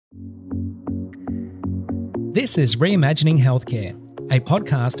This is Reimagining Healthcare, a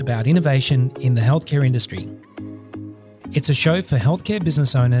podcast about innovation in the healthcare industry. It's a show for healthcare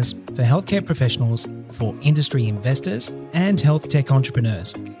business owners, for healthcare professionals, for industry investors, and health tech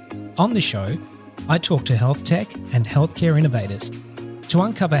entrepreneurs. On the show, I talk to health tech and healthcare innovators to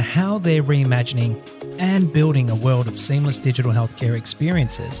uncover how they're reimagining and building a world of seamless digital healthcare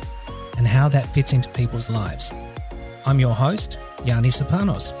experiences and how that fits into people's lives. I'm your host, Yanni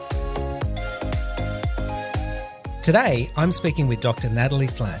Sopanos. Today, I'm speaking with Dr. Natalie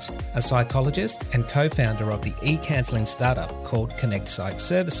Flatt, a psychologist and co-founder of the e-counselling startup called Connect Psych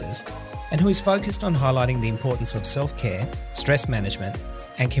Services, and who is focused on highlighting the importance of self-care, stress management,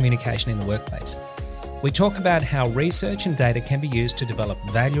 and communication in the workplace. We talk about how research and data can be used to develop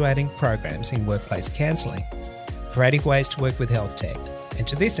value-adding programs in workplace counselling, creative ways to work with health tech, and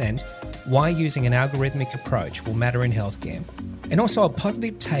to this end, why using an algorithmic approach will matter in healthcare, and also a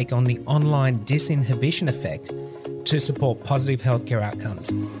positive take on the online disinhibition effect to support positive healthcare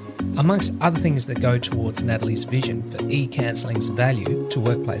outcomes, amongst other things that go towards Natalie's vision for e-counselling's value to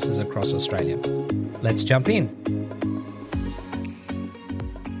workplaces across Australia. Let's jump in.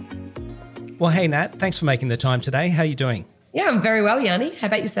 Well, hey Nat, thanks for making the time today. How are you doing? Yeah, I'm very well, Yanni. How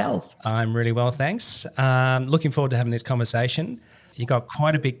about yourself? I'm really well, thanks. Looking forward to having this conversation. You got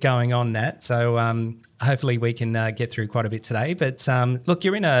quite a bit going on, Nat, so hopefully we can get through quite a bit today. But look,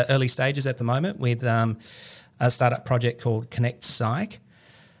 you're in early stages at the moment with a startup project called Connect Psych.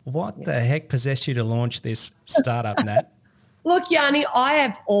 What the heck possessed you to launch this startup, Nat? Look, Yanni, I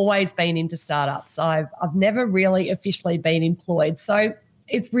have always been into startups. I've never really officially been employed, so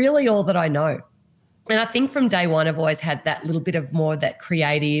it's really all that I know. And I think from day one, I've always had that little bit of more of that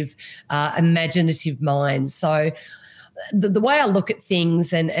creative, imaginative mind. So the way I look at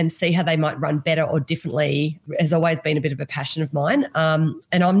things and see how they might run better or differently has always been a bit of a passion of mine.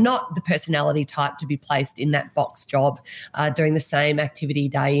 And I'm not the personality type to be placed in that box job, doing the same activity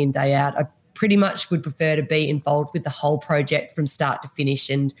day in, day out. I pretty much would prefer to be involved with the whole project from start to finish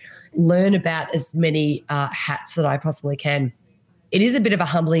and learn about as many hats that I possibly can. It is a bit of a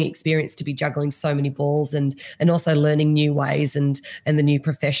humbling experience to be juggling so many balls and also learning new ways and the new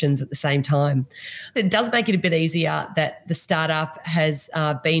professions at the same time. It does make it a bit easier that the startup has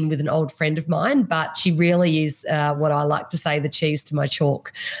been with an old friend of mine, but she really is what I like to say, the cheese to my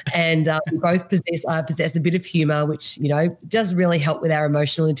chalk. And we both possess a bit of humour, which, you know, does really help with our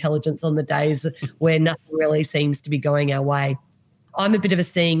emotional intelligence on the days where nothing really seems to be going our way. I'm a bit of a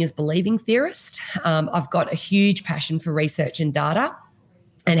seeing is believing theorist. I've got a huge passion for research and data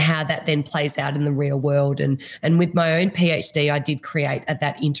and how that then plays out in the real world. And with my own PhD, I did create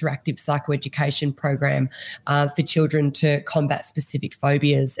that interactive psychoeducation program for children to combat specific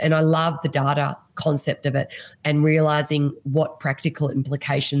phobias. And I love the data concept of it and realising what practical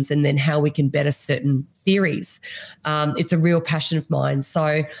implications and then how we can better certain theories. It's a real passion of mine.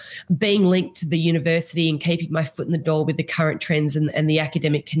 So being linked to the university and keeping my foot in the door with the current trends and the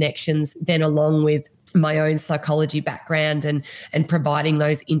academic connections, then along with my own psychology background and providing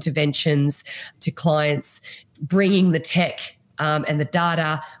those interventions to clients, bringing the tech and the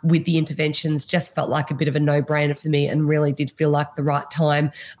data with the interventions just felt like a bit of a no-brainer for me and really did feel like the right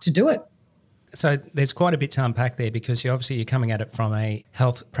time to do it. So there's quite a bit to unpack there because you're coming at it from a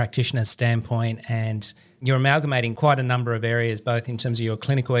health practitioner standpoint and you're amalgamating quite a number of areas, both in terms of your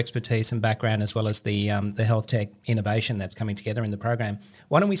clinical expertise and background as well as the health tech innovation that's coming together in the program.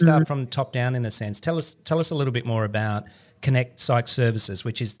 Why don't we start from top down in a sense? Tell us a little bit more about Connect Psych Services,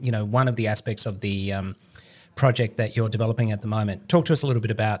 which is, you know, one of the aspects of the project that you're developing at the moment. Talk to us a little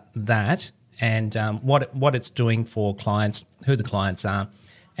bit about that and what it's doing for clients, who the clients are,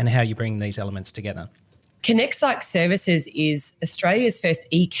 and how you bring these elements together. Connect Psych Services is Australia's first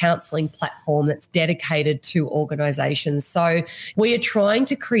e-counselling platform that's dedicated to organisations. So we are trying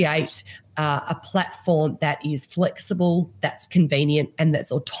to create a platform that is flexible, that's convenient, and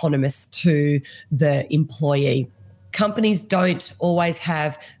that's autonomous to the employee. Companies don't always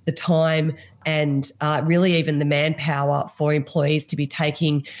have the time and really even the manpower for employees to be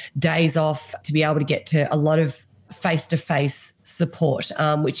taking days off to be able to get to a lot of face-to-face support,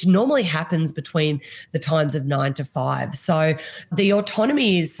 which normally happens between the times of 9 to 5. So the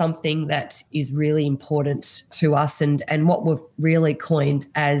autonomy is something that is really important to us and what we've really coined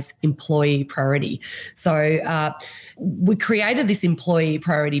as employee priority. So we created this employee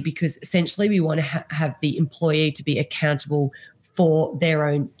priority because essentially we want to have the employee to be accountable for their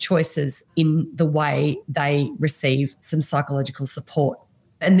own choices in the way they receive some psychological support.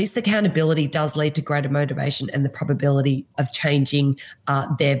 And this accountability does lead to greater motivation and the probability of changing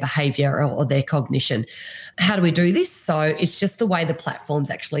their behaviour or their cognition. How do we do this? So it's just the way the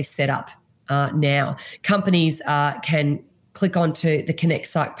platform's actually set up. now. Companies can click onto the Connect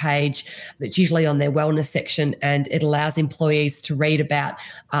Psych page that's usually on their wellness section, and it allows employees to read about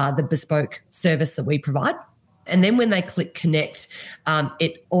the bespoke service that we provide. And then when they click Connect,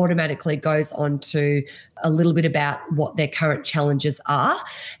 it automatically goes on to a little bit about what their current challenges are.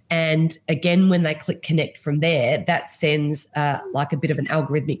 And again, when they click Connect from there, that sends like a bit of an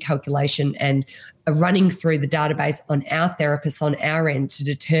algorithmic calculation and running through the database on our therapists on our end to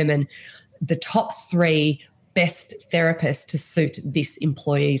determine the top 3 best therapists to suit this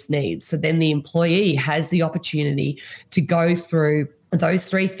employee's needs. So then the employee has the opportunity to go through those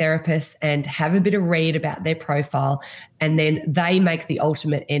 3 therapists and have a bit of read about their profile, and then they make the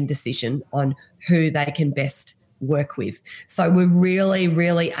ultimate end decision on who they can best work with. So we're really,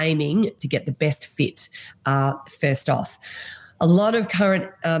 really aiming to get the best fit first off. A lot of current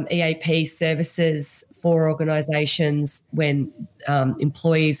EAP services for organisations, when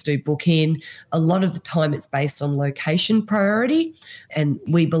employees do book in, a lot of the time it's based on location priority. And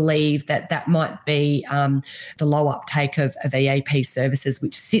we believe that that might be the low uptake of EAP services,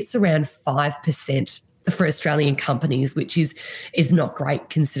 which sits around 5% for Australian companies, which is not great,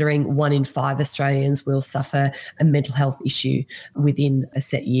 considering 1 in 5 Australians will suffer a mental health issue within a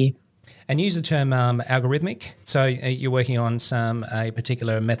set year. And use the term algorithmic. So you're working on a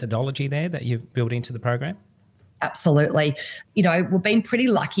particular methodology there that you've built into the program? Absolutely. You know, we've been pretty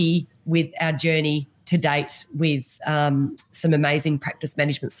lucky with our journey to date with some amazing practice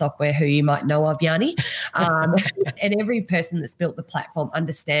management software who you might know of, Yanni. And every person that's built the platform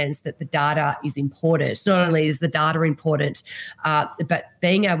understands that the data is important. Not only is the data important, but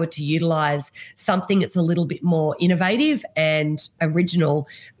being able to utilise something that's a little bit more innovative and original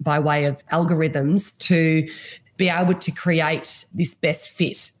by way of algorithms to be able to create this best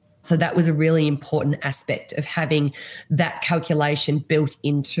fit. So that was a really important aspect of having that calculation built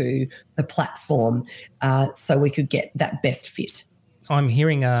into the platform so we could get that best fit. I'm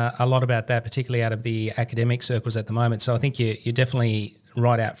hearing a lot about that, particularly out of the academic circles at the moment. So I think you're definitely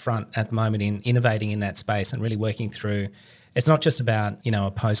right out front at the moment in innovating in that space and really working through. It's not just about,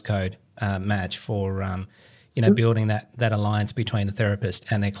 a postcode match for, building that alliance between the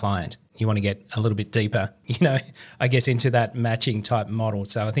therapist and their client. You want to get a little bit deeper, I guess, into that matching type model.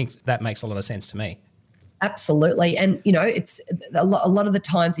 So I think that makes a lot of sense to me. Absolutely. And, it's a lot of the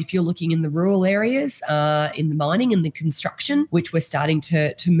times if you're looking in the rural areas, in the mining and the construction, which we're starting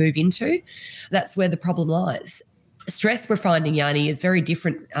to move into, that's where the problem lies. Stress, we're finding, Yanni, is very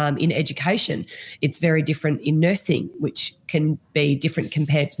different in education. It's very different in nursing, which can be different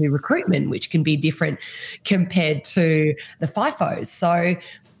compared to recruitment, which can be different compared to the FIFOs. So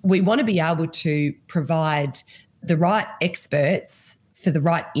we want to be able to provide the right experts for the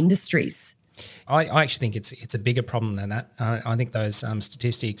right industries. I actually think it's a bigger problem than that. I think those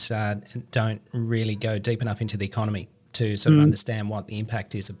statistics don't really go deep enough into the economy to sort of understand what the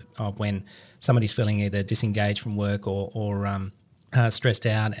impact is of when somebody's feeling either disengaged from work or stressed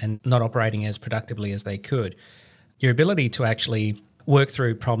out and not operating as productively as they could. Your ability to actually work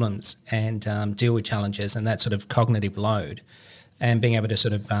through problems and deal with challenges and that sort of cognitive load and being able to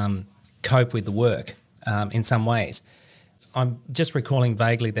sort of cope with the work in some ways. I'm just recalling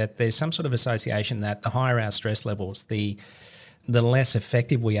vaguely that there's some sort of association that the higher our stress levels, the less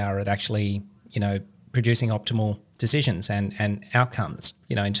effective we are at actually, producing optimal decisions and outcomes,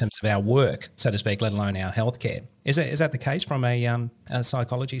 in terms of our work, so to speak, let alone our healthcare. Is that the case from a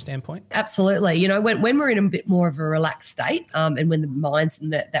psychology standpoint? Absolutely. When we're in a bit more of a relaxed state and when the mind's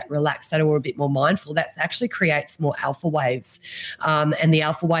in that relaxed state or a bit more mindful, that actually creates more alpha waves. And the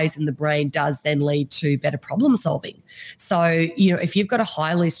alpha waves in the brain does then lead to better problem solving. So, if you've got a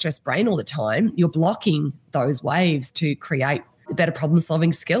highly stressed brain all the time, you're blocking those waves to create better problem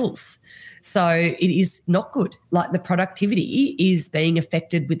solving skills. So it is not good. Like the productivity is being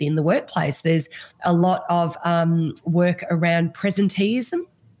affected within the workplace. There's a lot of work around presenteeism.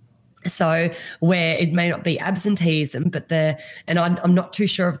 So where it may not be absenteeism, but and I'm not too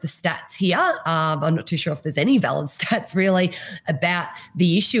sure of the stats here. I'm not too sure if there's any valid stats really about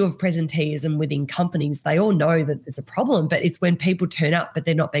the issue of presenteeism within companies. They all know that there's a problem, but it's when people turn up, but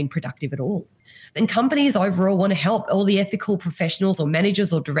they're not being productive at all. And companies overall want to help all the ethical professionals or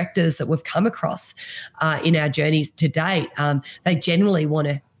managers or directors that we've come across in our journeys to date. They generally want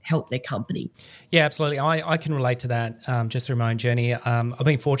to help their company. Yeah, absolutely. I can relate to that just through my own journey. I've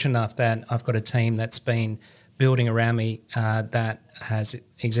been fortunate enough that I've got a team that's been building around me that has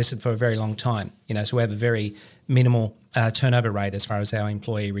existed for a very long time. So we have a very minimal turnover rate as far as our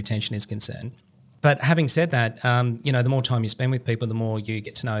employee retention is concerned. But having said that, the more time you spend with people, the more you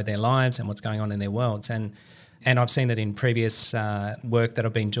get to know their lives and what's going on in their worlds. And And I've seen it in previous work that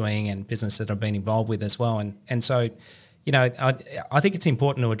I've been doing and business that I've been involved with as well. And so, I think it's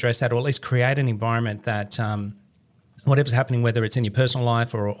important to address that, or at least create an environment that whatever's happening, whether it's in your personal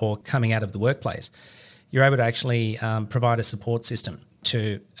life or coming out of the workplace, you're able to actually provide a support system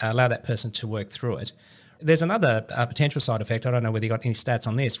to allow that person to work through it. There's another potential side effect, I don't know whether you got any stats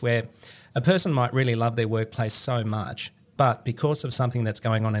on this, where a person might really love their workplace so much, but because of something that's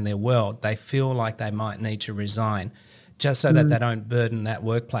going on in their world, they feel like they might need to resign just so that they don't burden that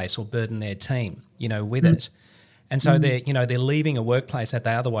workplace or burden their team, with it. And so they're leaving a workplace that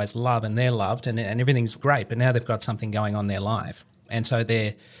they otherwise love and they're loved and everything's great, but now they've got something going on in their life. And so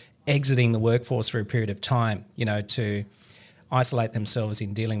they're exiting the workforce for a period of time, to isolate themselves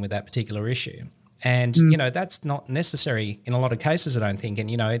in dealing with that particular issue. And, that's not necessary in a lot of cases, I don't think.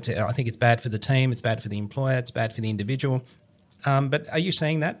 And, I think it's bad for the team, it's bad for the employer, it's bad for the individual. But are you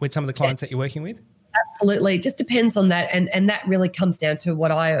seeing that with some of the clients that you're working with? Absolutely. It just depends on that. And that really comes down to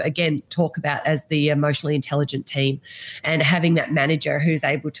what I, again, talk about as the emotionally intelligent team, and having that manager who's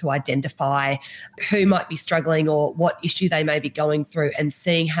able to identify who might be struggling or what issue they may be going through, and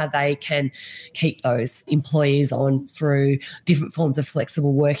seeing how they can keep those employees on through different forms of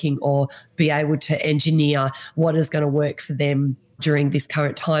flexible working, or be able to engineer what is going to work for them during this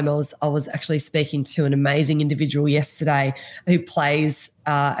current time. I was actually speaking to an amazing individual yesterday who plays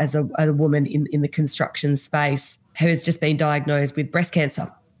as a woman in the construction space, who has just been diagnosed with breast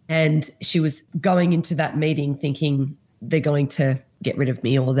cancer. And she was going into that meeting thinking they're going to get rid of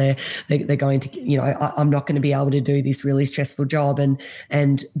me, or they're going to, I'm not going to be able to do this really stressful job.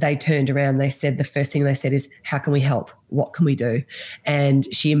 And they turned around, they said, the first thing they said is, how can we help? What can we do?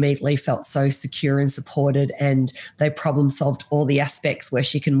 And she immediately felt so secure and supported, and they problem solved all the aspects where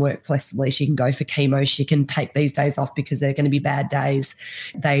she can work flexibly. She can go for chemo. She can take these days off because they're going to be bad days.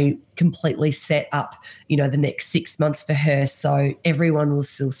 They completely set up, the next 6 months for her. So everyone was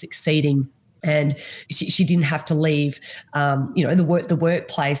still succeeding. And she didn't have to leave, the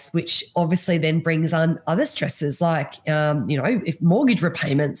workplace, which obviously then brings on other stresses like, if mortgage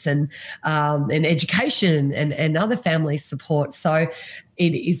repayments and education and other family support. So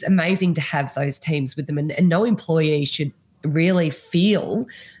it is amazing to have those teams with them, and no employee should really feel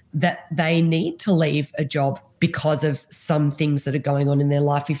that they need to leave a job because of some things that are going on in their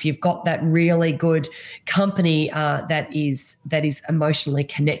life. If you've got that really good company that is emotionally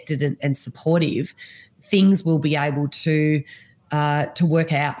connected and supportive, things will be able to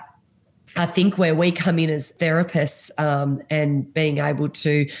work out. I think where we come in as therapists and being able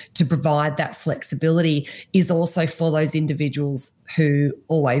to provide that flexibility is also for those individuals who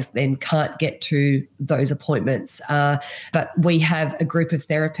always then can't get to those appointments. But we have a group of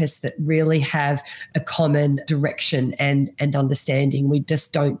therapists that really have a common direction and understanding. We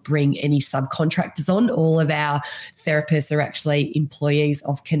just don't bring any subcontractors on. All of our therapists are actually employees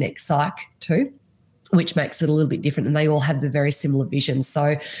of Connect Psych too, which makes it a little bit different, and they all have the very similar vision.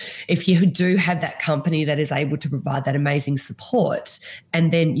 So if you do have that company that is able to provide that amazing support,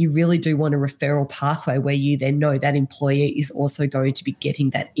 and then you really do want a referral pathway where you then know that employee is also going to be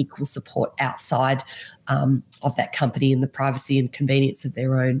getting that equal support outside of that company in the privacy and convenience of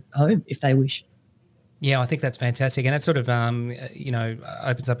their own home if they wish. Yeah, I think that's fantastic. And that sort of,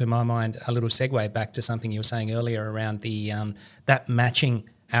 opens up in my mind a little segue back to something you were saying earlier around the that matching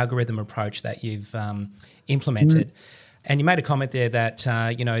algorithm approach that you've implemented. And you made a comment there that,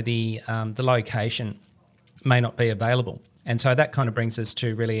 the location may not be available. And so that kind of brings us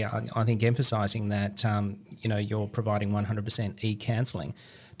to really, I think, emphasising that, you're providing 100% e-counselling.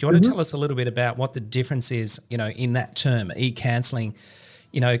 Do you want to tell us a little bit about what the difference is, in that term, e-counselling,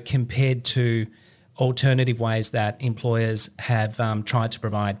 compared to alternative ways that employers have tried to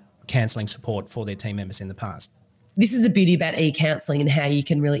provide counselling support for their team members in the past? This is the beauty about e-counselling and how you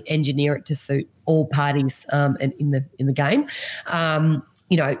can really engineer it to suit all parties in the game.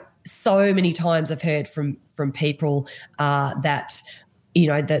 So many times I've heard from people that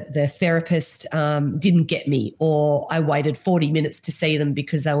that the therapist didn't get me, or I waited 40 minutes to see them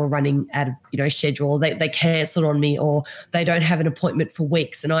because they were running out of schedule, or they cancelled on me, or they don't have an appointment for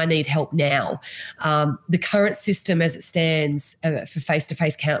weeks and I need help now. The current system as it stands for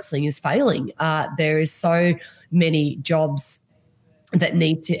face-to-face counselling is failing. There is so many jobs that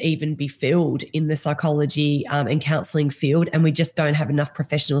need to even be filled in the psychology and counselling field, and we just don't have enough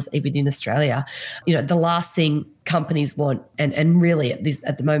professionals even in Australia. The last thing companies want, and really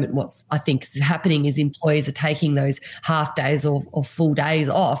at the moment what's I think is happening is employees are taking those half days or full days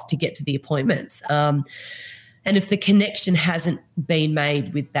off to get to the appointments. And if the connection hasn't been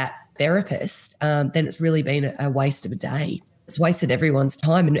made with that therapist, then it's really been a waste of a day. It's wasted everyone's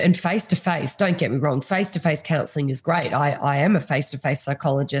time. And face-to-face, don't get me wrong, face-to-face counselling is great. I am a face-to-face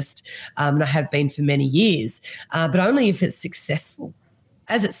psychologist, and I have been for many years, but only if it's successful.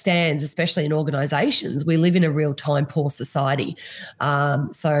 As it stands, especially in organisations, we live in a real-time poor society.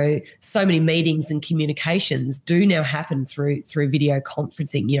 So many meetings and communications do now happen through video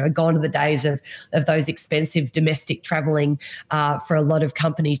conferencing. You know, gone are the days of those expensive domestic travelling for a lot of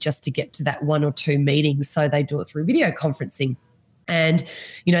companies just to get to that 1 or 2 meetings. So they do it through video conferencing. And,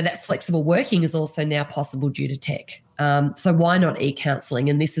 you know, that flexible working is also now possible due to tech. So why not e-counselling?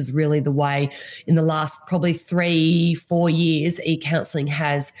 And this is really the way in the last probably 3-4 years, e-counselling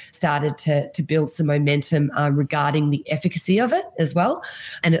has started to build some momentum regarding the efficacy of it as well.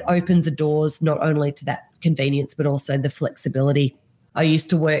 And it opens the doors not only to that convenience, but also the flexibility. I used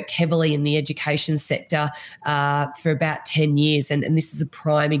to work heavily in the education sector for about 10 years. And this is a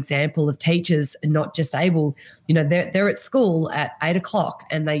prime example of teachers not just able, you know, they're at school at 8 o'clock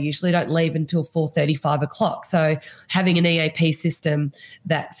and they usually don't leave until 4:30, 5 o'clock. So having an EAP system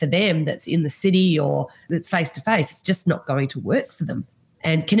that for them that's in the city or that's face-to-face, it's just not going to work for them.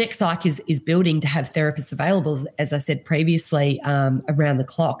 And Connect Psych is building to have therapists available, as I said previously, around the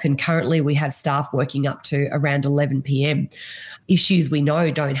clock. And currently we have staff working up to around 11 p.m. Issues we know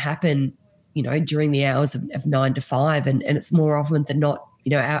don't happen, you know, during the hours of 9 to 5. And it's more often than not,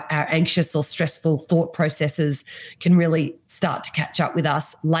 you know, our anxious or stressful thought processes can really start to catch up with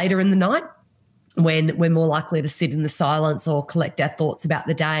us later in the night, when we're more likely to sit in the silence or collect our thoughts about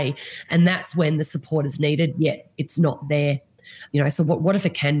the day. And that's when the support is needed, yet it's not there. You know, so what if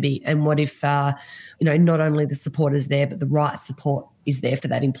it can be? And what if, you know, not only the support is there, but the right support is there for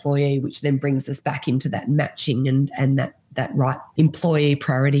that employee, which then brings us back into that matching and that right employee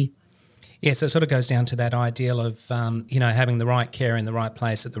priority. Yeah, so it sort of goes down to that ideal of, you know, having the right care in the right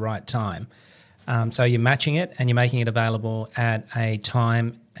place at the right time. So you're matching it and you're making it available at a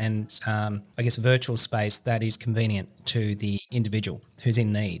time and, I guess, a virtual space that is convenient to the individual who's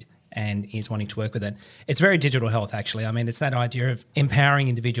in need and is wanting to work with it. It's very digital health, actually. I mean, it's that idea of empowering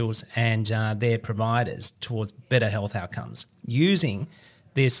individuals and their providers towards better health outcomes using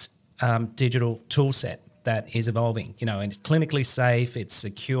this digital tool set that is evolving, you know, and it's clinically safe, it's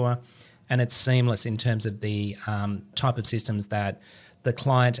secure, and it's seamless in terms of the type of systems that the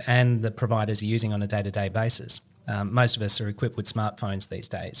client and the providers are using on a day-to-day basis. Most of us are equipped with smartphones these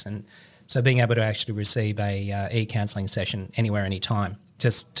days, and so being able to actually receive a e-counselling session anywhere, anytime,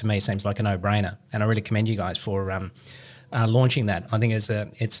 just to me seems like a no-brainer. And I really commend you guys for launching that. I think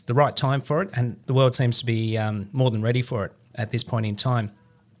it's the right time for it, and the world seems to be more than ready for it at this point in time.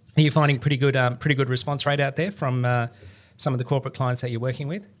 Are you finding pretty good response rate out there from some of the corporate clients that you're working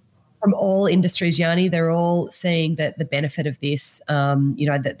with? From all industries, Yanni, they're all seeing that the benefit of this, you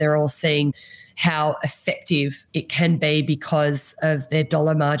know, that they're all seeing how effective it can be because of their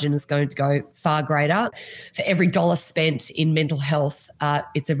dollar margin is going to go far greater. For every dollar spent in mental health,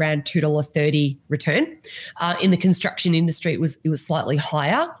 it's around $2.30 return. In the construction industry, it was slightly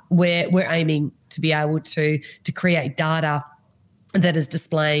higher. We're aiming to be able to create data that is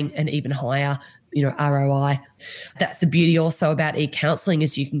displaying an even higher, you know, ROI. That's the beauty also about e-counselling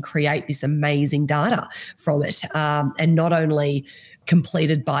is you can create this amazing data from it, and not only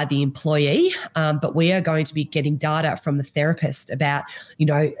completed by the employee, but we are going to be getting data from the therapist about, you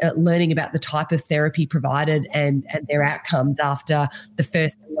know, learning about the type of therapy provided and their outcomes after the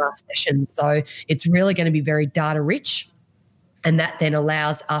first and last session. So it's really going to be very data rich. And that then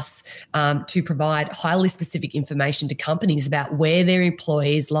allows us to provide highly specific information to companies about where their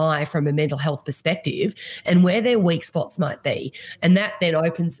employees lie from a mental health perspective and where their weak spots might be. And that then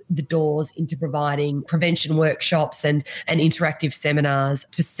opens the doors into providing prevention workshops and interactive seminars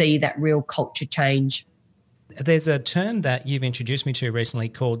to see that real culture change. There's a term that you've introduced me to recently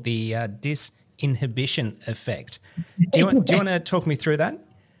called the disinhibition effect. Do you want to talk me through that?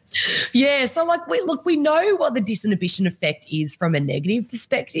 Yeah, so we know what the disinhibition effect is from a negative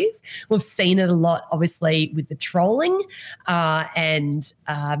perspective. We've seen it a lot, obviously, with the trolling and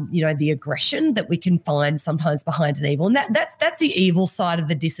you know, the aggression that we can find sometimes behind an evil, and that's the evil side of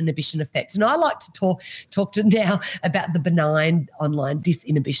the disinhibition effect. And I like to talk to now about the benign online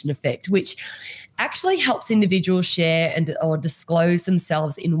disinhibition effect, which actually helps individuals share or disclose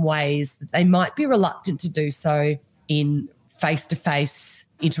themselves in ways that they might be reluctant to do so in face-to-face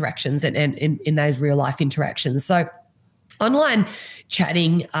interactions and in those real life interactions. So online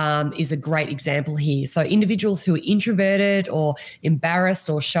chatting is a great example here. So individuals who are introverted or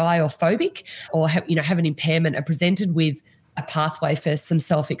embarrassed or shy or phobic or have an impairment are presented with a pathway for some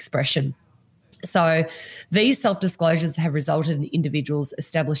self-expression. So these self-disclosures have resulted in individuals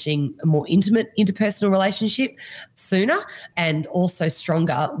establishing a more intimate interpersonal relationship sooner and also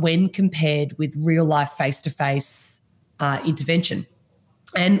stronger when compared with real-life face-to-face intervention.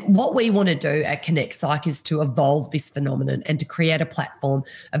 And what we want to do at Connect Psych is to evolve this phenomenon and to create a platform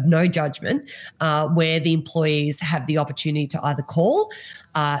of no judgment where the employees have the opportunity to either call,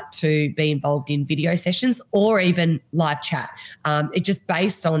 to be involved in video sessions or even live chat. It's just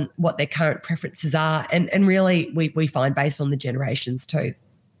based on what their current preferences are and really we find based on the generations too.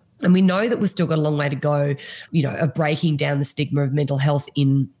 And we know that we've still got a long way to go, of breaking down the stigma of mental health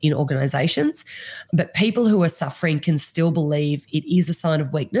in organisations. But people who are suffering can still believe it is a sign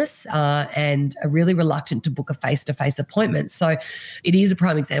of weakness and are really reluctant to book a face-to-face appointment. So it is a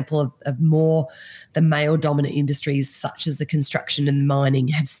prime example of more the male-dominant industries such as the construction and mining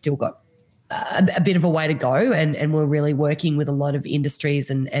have still got a bit of a way to go, and we're really working with a lot of industries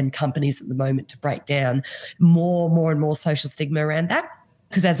and companies at the moment to break down more and more social stigma around that.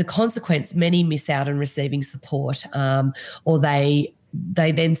 Because as a consequence, many miss out on receiving support or they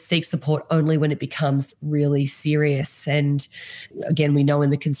then seek support only when it becomes really serious. And again, we know in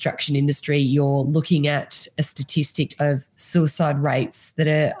the construction industry, you're looking at a statistic of suicide rates that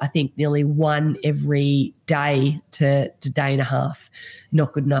are, I think, nearly 1 every day to day and a half.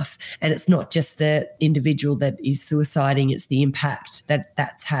 Not good enough. And it's not just the individual that is suiciding, it's the impact that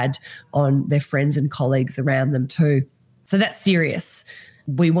that's had on their friends and colleagues around them too. So that's serious.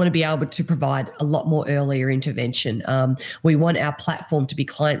 We want to be able to provide a lot more earlier intervention. We want our platform to be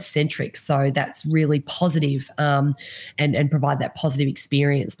client-centric, so that's really positive and provide that positive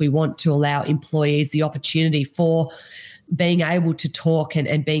experience. We want to allow employees the opportunity for being able to talk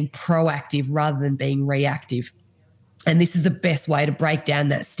and being proactive rather than being reactive. And this is the best way to break down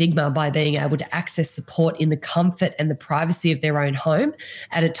that stigma by being able to access support in the comfort and the privacy of their own home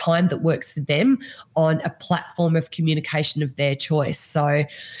at a time that works for them on a platform of communication of their choice. So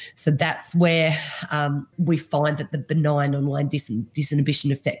that's where we find that the benign online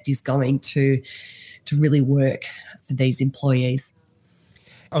disinhibition effect is going to really work for these employees.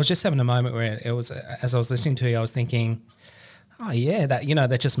 I was just having a moment where it was, as I was listening to you, I was thinking, oh, yeah,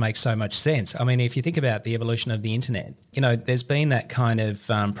 that just makes so much sense. I mean, if you think about the evolution of the internet, there's been that kind of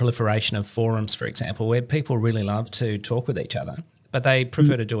proliferation of forums, for example, where people really love to talk with each other, but they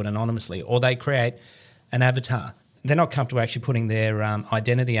prefer to do it anonymously, or they create an avatar. They're not comfortable actually putting their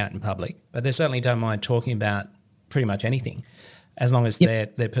identity out in public, but they certainly don't mind talking about pretty much anything as long as their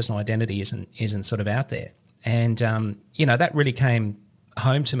personal identity isn't sort of out there. And, that really came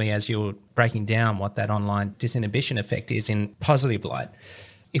home to me as you were breaking down what that online disinhibition effect is in positive light.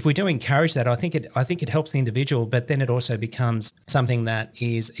 If we do encourage that, I think it helps the individual, but then it also becomes something that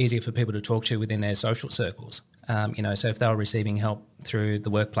is easier for people to talk to within their social circles. So if they were receiving help through the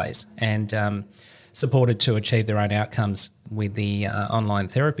workplace and supported to achieve their own outcomes with the online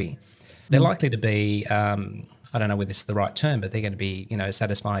therapy, they're likely to be, I don't know whether this is the right term, but they're going to be,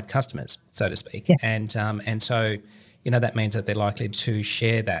 satisfied customers, so to speak. Yeah. And so that means that they're likely to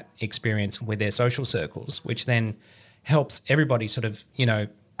share that experience with their social circles, which then helps everybody sort of,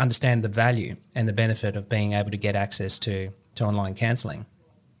 understand the value and the benefit of being able to get access to online counselling.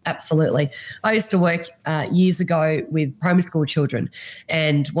 Absolutely. I used to work years ago with primary school children,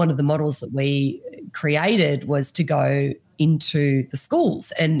 and one of the models that we created was to go into the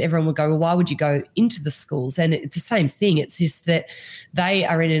schools, and everyone would go, well, why would you go into the schools? And it's the same thing. It's just that they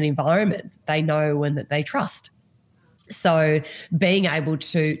are in an environment they know and that they trust. So being able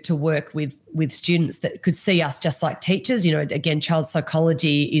to work with students that could see us just like teachers, again, child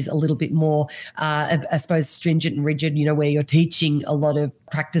psychology is a little bit more, I suppose, stringent and rigid, where you're teaching a lot of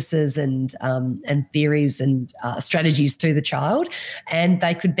practices and theories and strategies to the child, and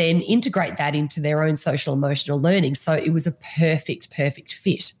they could then integrate that into their own social emotional learning. So it was a perfect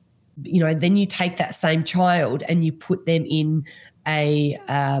fit. Then you take that same child and you put them in a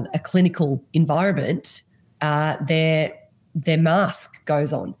clinical environment. Their mask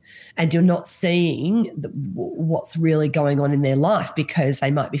goes on and you're not seeing what's really going on in their life because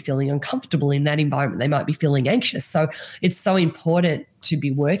they might be feeling uncomfortable in that environment. They might be feeling anxious. So it's so important to be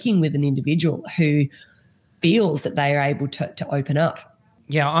working with an individual who feels that they are able to open up.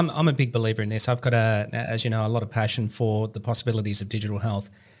 Yeah, I'm a big believer in this. I've got, as you know, a lot of passion for the possibilities of digital health,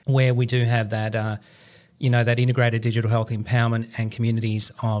 where we do have that that integrated digital health empowerment and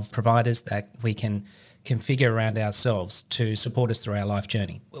communities of providers that we can configure around ourselves to support us through our life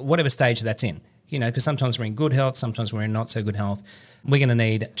journey, whatever stage that's in, because sometimes we're in good health, sometimes we're in not so good health. We're going to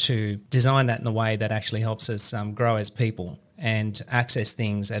need to design that in a way that actually helps us grow as people and access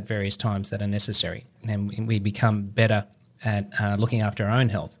things at various times that are necessary. And we become better at looking after our own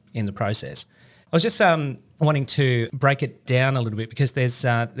health in the process. I was just wanting to break it down a little bit because there's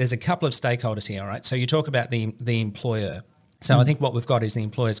a couple of stakeholders here, all right? So you talk about the employer. So I think what we've got is the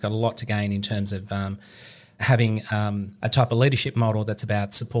employer's got a lot to gain in terms of having a type of leadership model that's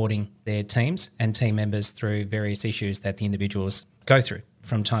about supporting their teams and team members through various issues that the individuals go through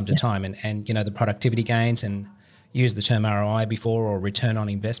from time to time, and you know, the productivity gains, and use the term ROI before, or return on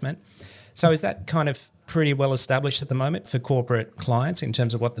investment. So is that kind of pretty well established at the moment for corporate clients in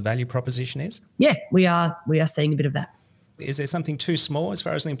terms of what the value proposition is? Yeah, we are seeing a bit of that. Is there something too small as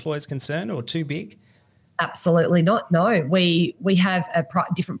far as the employer is concerned, or too big? Absolutely not. No, we have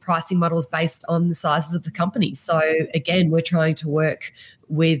different pricing models based on the sizes of the company. So again, we're trying to work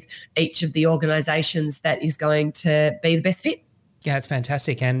with each of the organisations that is going to be the best fit. Yeah, it's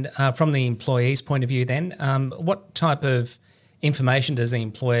fantastic. And from the employee's point of view then, what type of information does the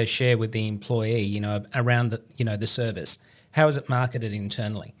employer share with the employee, you know, around the, you know, the service? How is it marketed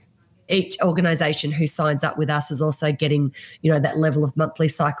internally? Each organisation who signs up with us is also getting, you know, that level of monthly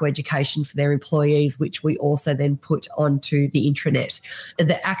psychoeducation for their employees, which we also then put onto the intranet.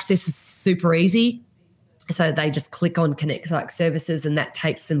 The access is super easy. So they just click on Connect Psych Services, and that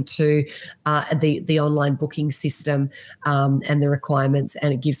takes them to the online booking system and the requirements,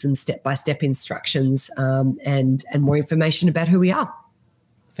 and it gives them step-by-step instructions and more information about who we are.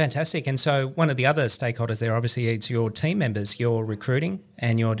 Fantastic. And so one of the other stakeholders there, obviously, is your team members. You're recruiting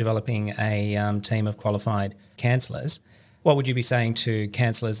and you're developing a team of qualified counsellors. What would you be saying to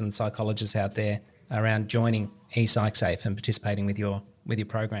counsellors and psychologists out there around joining ePsychSafe and participating with your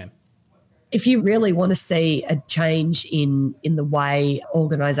program? If you really want to see a change in the way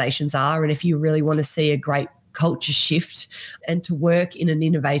organisations are, and if you really want to see a great culture shift and to work in an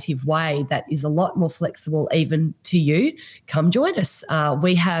innovative way that is a lot more flexible even to you, come join us.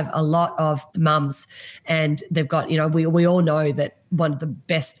 We have a lot of mums, and they've got, you know, we all know that one of the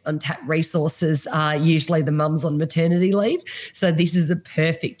best untapped resources are usually the mums on maternity leave. So this is a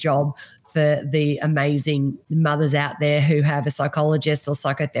perfect job for the amazing mothers out there who have a psychologist or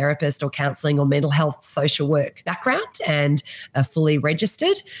psychotherapist or counselling or mental health social work background and are fully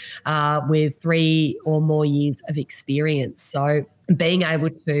registered with 3 or more years of experience. So being able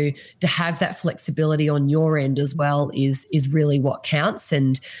to have that flexibility on your end as well is really what counts,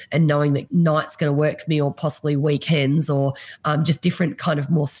 and knowing that night's going to work for me, or possibly weekends, or just different kind of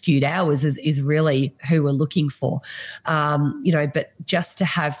more skewed hours is really who we're looking for. You know, but just to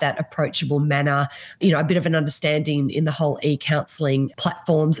have that approachable manner, you know, a bit of an understanding in the whole e-counselling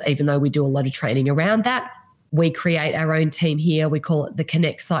platforms, even though we do a lot of training around that. We create our own team here. We call it the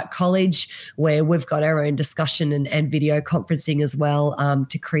Connect Psych College, where we've got our own discussion and video conferencing as well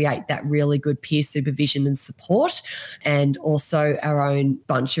to create that really good peer supervision and support, and also our own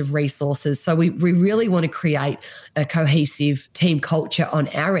bunch of resources. So we really want to create a cohesive team culture on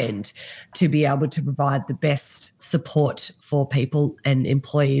our end to be able to provide the best support for people and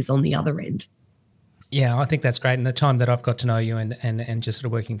employees on the other end. Yeah, I think that's great. And the time that I've got to know you and just sort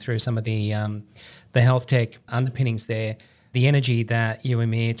of working through some of the health tech underpinnings there, the energy that you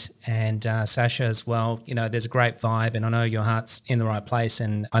emit, and Sasha as well, you know, there's a great vibe, and I know your heart's in the right place.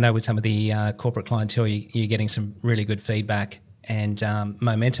 And I know with some of the corporate clientele, you're getting some really good feedback and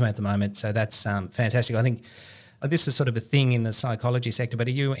momentum at the moment. So that's fantastic. I think this is sort of a thing in the psychology sector, but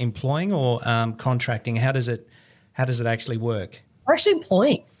are you employing or contracting? How does it actually work? We're actually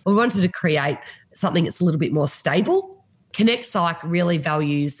employing. We wanted to create something that's a little bit more stable. Connect Psych really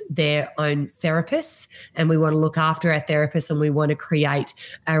values their own therapists, and we want to look after our therapists, and we want to create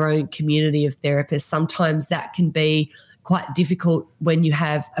our own community of therapists. Sometimes that can be quite difficult when you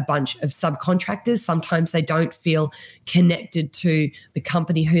have a bunch of subcontractors. Sometimes they don't feel connected to the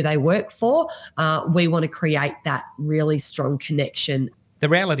company who they work for. We want to create that really strong connection. The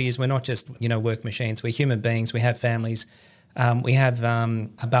reality is we're not just, you know, work machines. We're human beings. We have families. We have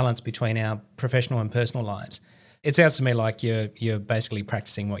a balance between our professional and personal lives. It sounds to me like you're basically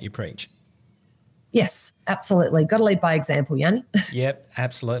practicing what you preach. Yes, absolutely. Got to lead by example, Yanni. Yep,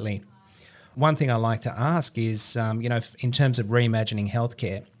 absolutely. One thing I like to ask is, you know, in terms of reimagining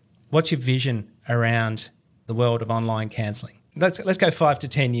healthcare, what's your vision around the world of online counselling? Let's go 5 to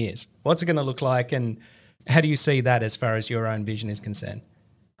 10 years. What's it going to look like, and how do you see that as far as your own vision is concerned?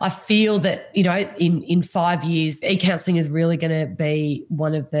 I feel that, you know, in 5 years, e-counselling is really going to be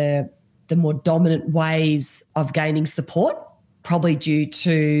one of the more dominant ways of gaining support, probably due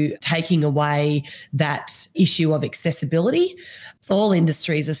to taking away that issue of accessibility. all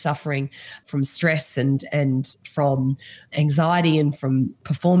industries are suffering from stress and from anxiety and from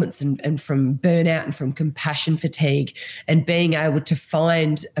performance and from burnout and from compassion fatigue. And being able to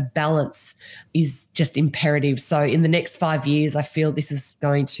find a balance is just imperative. So in the next 5 years, I feel this is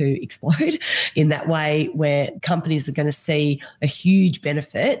going to explode in that way, where companies are going to see a huge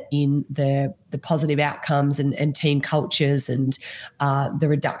benefit in the positive outcomes and team cultures and the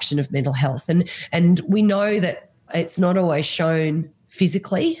reduction of mental health. And we know that it's not always shown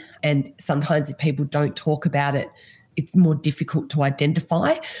physically, and sometimes if people don't talk about it, it's more difficult to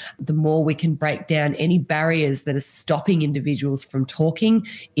identify. The more we can break down any barriers that are stopping individuals from talking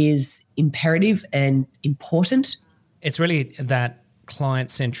is imperative and important. It's really that client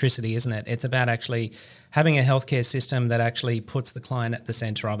centricity, isn't it? It's about actually having a healthcare system that actually puts the client at the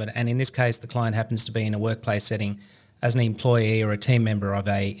centre of it. And in this case, the client happens to be in a workplace setting as an employee or a team member of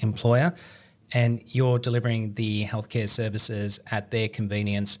an employer, and you're delivering the healthcare services at their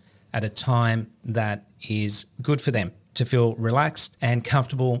convenience at a time that is good for them to feel relaxed and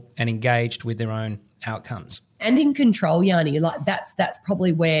comfortable and engaged with their own outcomes. And in control, Yanni, like that's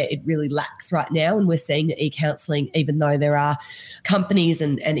probably where it really lacks right now. And we're seeing that e-counselling, even though there are companies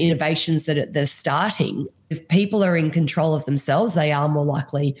and innovations that they're starting, if people are in control of themselves, they are more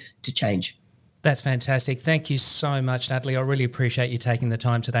likely to change. That's fantastic. Thank you so much, Natalie. I really appreciate you taking the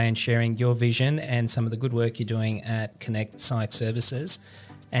time today and sharing your vision and some of the good work you're doing at Connect Psych Services.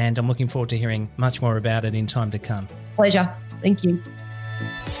 And I'm looking forward to hearing much more about it in time to come. Pleasure. Thank you.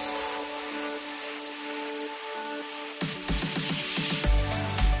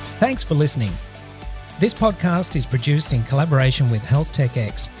 Thanks for listening. This podcast is produced in collaboration with Health Tech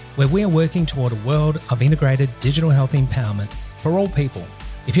X, where we are working toward a world of integrated digital health empowerment for all people.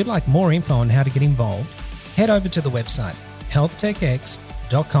 If you'd like more info on how to get involved, head over to the website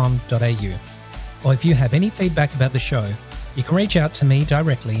healthtechx.com.au. Or if you have any feedback about the show, you can reach out to me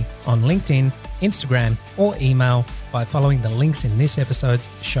directly on LinkedIn, Instagram, or email by following the links in this episode's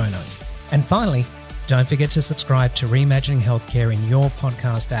show notes. And finally, don't forget to subscribe to Reimagining Healthcare in your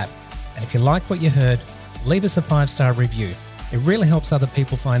podcast app. And if you like what you heard, leave us a 5-star review. It really helps other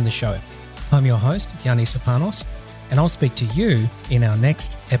people find the show. I'm your host, Yanni Sopanos, and I'll speak to you in our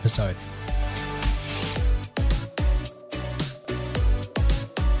next episode.